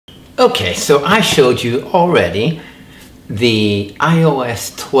Okay, so I showed you already the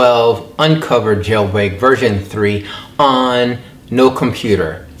iOS 12 UnCover Jailbreak version 3 on no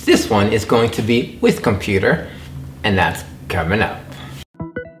computer. This one is going to be with computer, and that's coming up.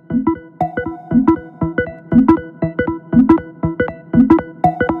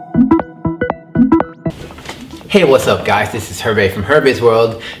 Hey, what's up guys? This is Hervé from Hervé's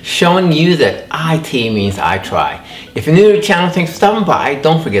World, showing you that IT means I try. If you're new to the channel, thanks for stopping by.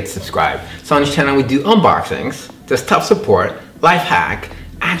 Don't forget to subscribe. So on this channel we do unboxings, there's tough support, life hack,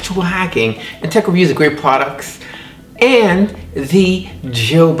 actual hacking, and tech reviews of great products, and the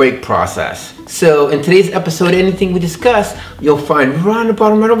jailbreak process. So in today's episode, anything we discuss, you'll find right on the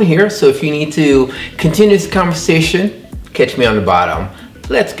bottom right over here. So if you need to continue this conversation, catch me on the bottom.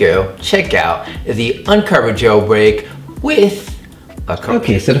 Let's go check out the UnCover Jailbreak with a computer.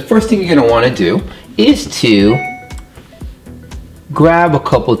 Okay, so the first thing you're going to want to do is to grab a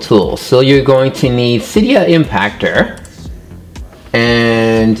couple tools. So you're going to need Cydia impactor,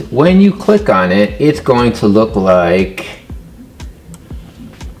 and when you click on it, it's going to look like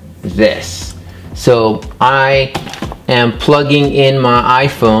this. So I am plugging in my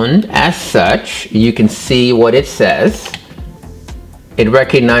iPhone as such. You can see what it says. It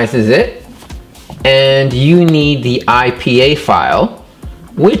recognizes it, and you need the IPA file,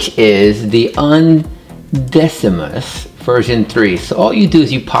 which is the Undecimus version 3. So all you do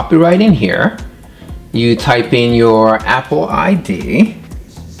is you pop it right in here, you type in your Apple ID,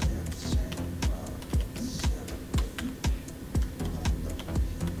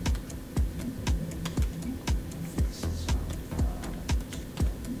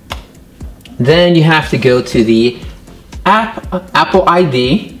 then you have to go to the Apple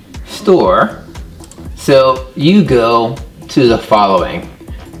ID store. So you go to the following,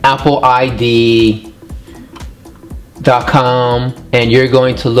 appleid.com, and you're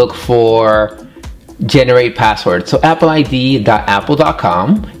going to look for generate password. So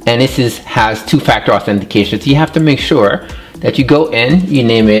appleid.apple.com, and this has two-factor authentication. So you have to make sure that you go in, you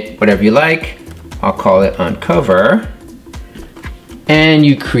name it whatever you like. I'll call it UnCover, and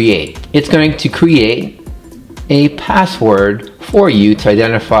you create. It's going to create a password for you to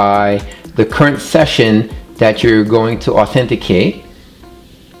identify the current session that you're going to authenticate.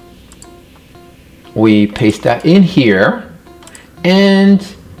 We paste that in here and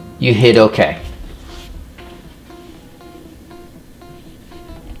you hit OK.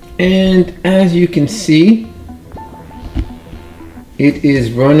 And as you can see, it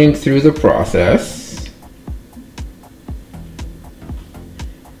is running through the process.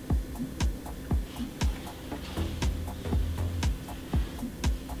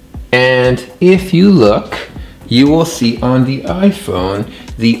 And if you look, you will see on the iPhone,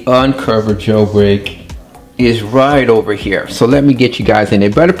 the UnCover Jailbreak is right over here. So let me get you guys in a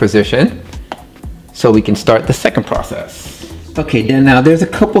better position so we can start the second process. Okay, then now there's a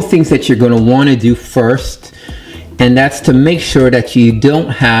couple things that you're going to want to do first, and that's to make sure that you don't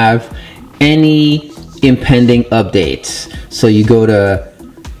have any impending updates. So you go to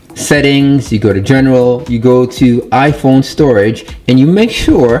settings, you go to general, you go to iPhone storage, and you make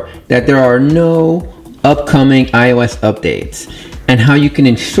sure that there are no upcoming iOS updates. And how you can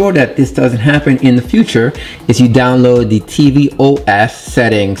ensure that this doesn't happen in the future is you download the tvOS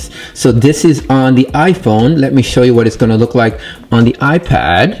settings. So this is on the iPhone. Let me show you what it's going to look like on the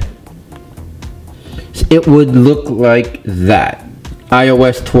iPad. So it would look like that.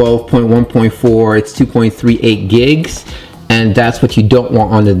 iOS 12.1.4, it's 2.38 gigs. And that's what you don't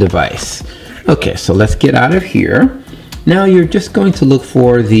want on the device. Okay, so let's get out of here. Now you're just going to look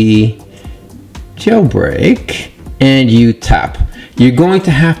for the jailbreak and you tap. You're going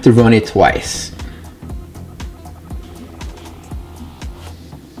to have to run it twice.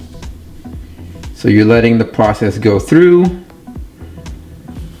 So you're letting the process go through.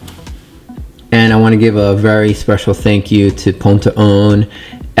 And I want to give a very special thank you to Pontaone,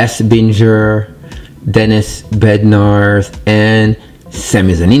 S. Binger, Dennis Bednars, and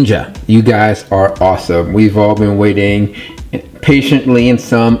Semi's a Ninja. You guys are awesome. We've all been waiting patiently and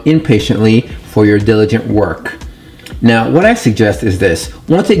some impatiently for your diligent work. Now, what I suggest is this.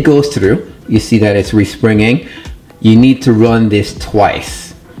 Once it goes through, you see that it's respringing. You need to run this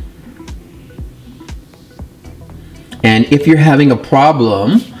twice. And if you're having a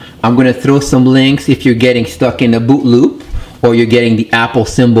problem, I'm going to throw some links if you're getting stuck in a boot loop or you're getting the Apple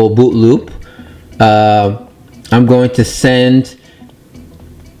symbol boot loop. I'm going to send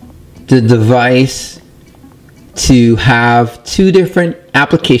the device to have two different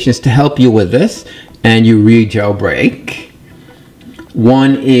applications to help you with this, and you re-jailbreak.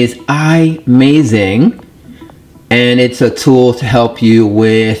 One is Imazing, and it's a tool to help you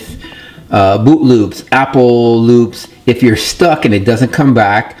with boot loops, Apple loops. If you're stuck and it doesn't come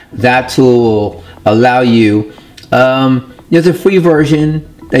back, that tool will allow you, there's a free version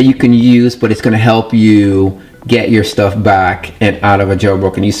that you can use, but it's going to help you get your stuff back and out of a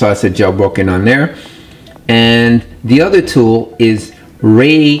jailbroken. You saw it said jailbroken on there. And the other tool is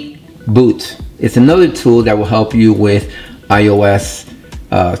Reboot. It's another tool that will help you with iOS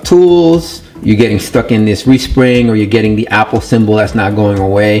tools. You're getting stuck in this restring, or you're getting the Apple symbol that's not going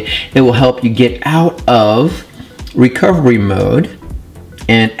away. It will help you get out of recovery mode.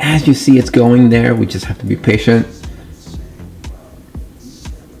 And as you see, it's going there. We just have to be patient.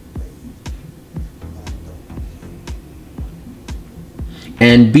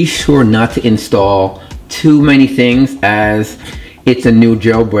 And be sure not to install too many things, as it's a new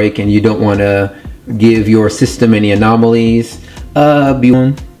jailbreak and you don't want to give your system any anomalies. And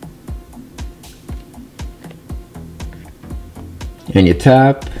you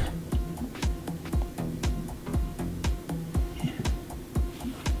tap.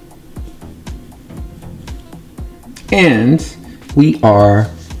 And we are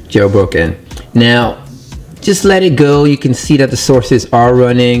jailbroken. Now, just let it go. You can see that the sources are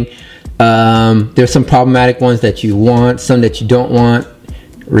running. There's some problematic ones that you want, some that you don't want.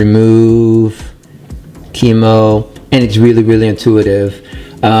 Remove, chemo, and it's really, really intuitive.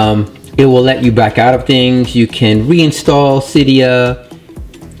 It will let you back out of things. You can reinstall Cydia.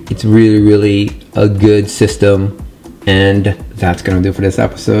 It's really, really a good system. And that's gonna do it for this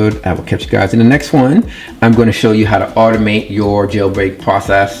episode. I will catch you guys in the next one. I'm gonna show you how to automate your jailbreak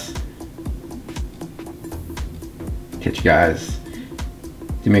process. Catch you guys.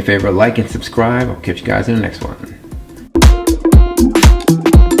 Do me a favor, like and subscribe. I'll catch you guys in the next one.